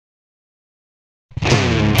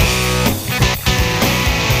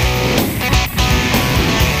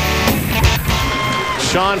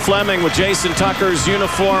Sean Fleming with Jason Tucker's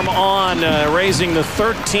uniform on, raising the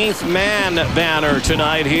 13th man banner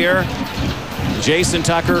tonight here. Jason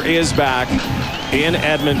Tucker is back in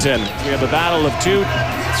Edmonton. We have a battle of 3-2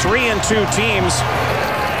 teams.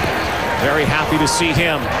 Very happy to see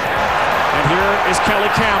him. And here is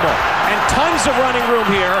Kelly Campbell. And tons of running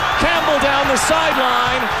room here. Campbell down the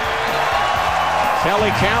sideline.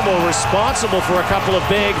 Kelly Campbell responsible for a couple of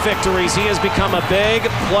big victories. He has become a big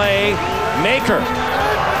play maker.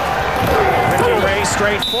 Ricky Ray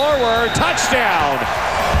straight forward. Touchdown.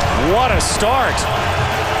 What a start.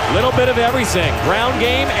 Little bit of everything. Ground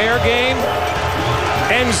game, air game,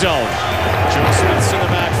 end zone. Joe Smith's in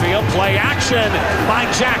the backfield. Play action by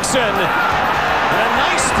Jackson. And a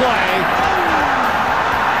nice play.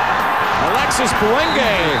 Alexis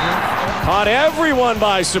Berenge caught everyone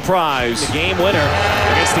by surprise. The game winner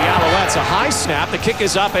against the Alouettes. A high snap. The kick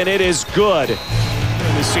is up and it is good.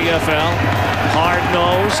 In the CFL.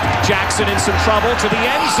 Hard-nosed. Jackson in some trouble to the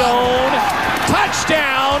end zone.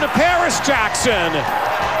 Touchdown, Paris Jackson.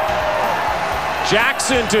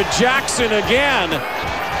 Jackson to Jackson again.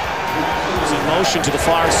 He's in motion to the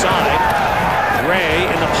far side. Ray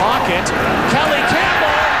in the pocket. Kelly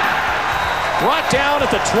Campbell brought down at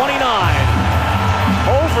the 29.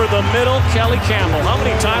 Over the middle, Kelly Campbell. How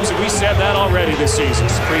many times have we said that already this season?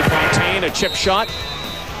 Prefontaine, a chip shot.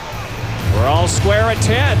 We're all square at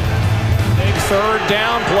 10. Big third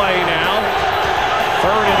down play now.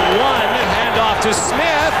 3rd and 1. Handoff to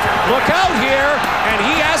Smith. Look out here, and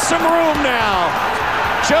he has some room now.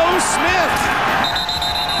 Joe Smith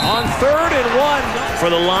on 3rd and 1 for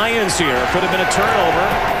the Lions here. Could have been a turnover.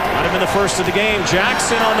 Might have been the first of the game.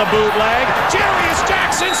 Jackson on the bootleg. Jarius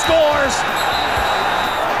Jackson scores.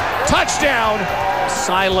 Touchdown.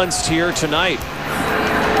 Silenced here tonight.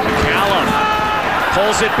 McCallum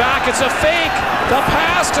pulls it back. It's a fake. The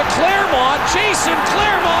pass to Claremont. Jason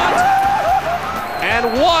Claremont.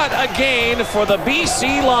 And what a gain for the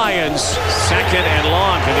BC Lions. 2nd and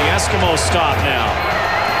long. Can the Eskimos stop now?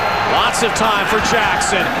 Lots of time for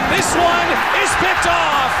Jackson. This one is picked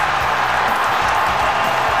off.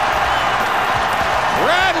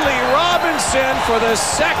 Bradley Robinson for the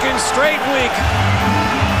 2nd straight week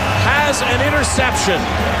has an interception.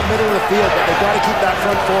 Middle of the field, but they've got to keep that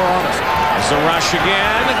front four honest. There's a rush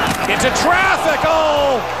again. Into traffic.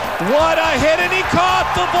 Oh, what a hit, and he caught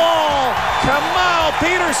the ball. Kamal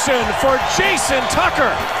Peterson for Jason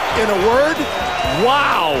Tucker. In a word,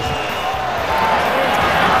 wow.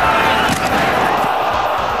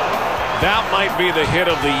 That might be the hit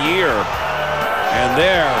of the year. And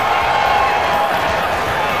there.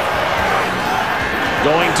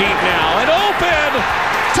 Going deep now and open.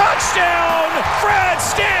 Touchdown, Fred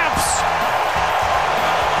Stamps.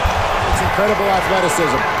 It's incredible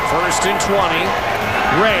athleticism. 1st and 20.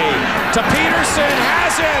 Ray to Peterson,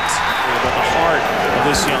 has it. About the heart of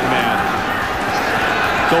this young man.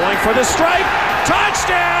 Going for the strike.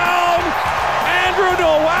 Touchdown, Andrew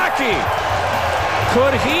Nowacki.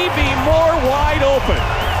 Could he be more wide open?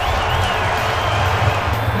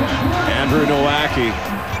 Andrew Nowacki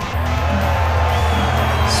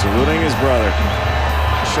saluting his brother.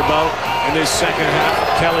 About in his 2nd half,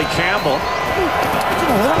 Kelly Campbell.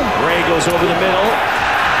 Ray goes over the middle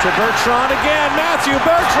to Bertrand again. Matthew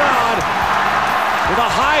Bertrand with a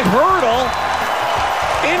high hurdle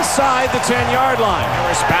inside the 10-yard line.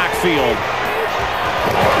 Harris backfield.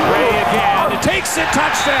 Ray again. It takes it.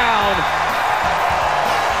 Touchdown.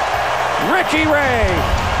 Ricky Ray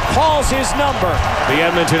calls his number. The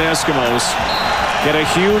Edmonton Eskimos get a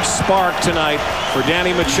huge spark tonight for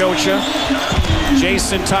Danny Machocha.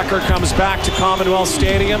 Jason Tucker comes back to Commonwealth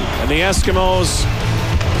Stadium, and the Eskimos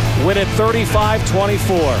win it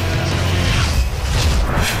 35-24.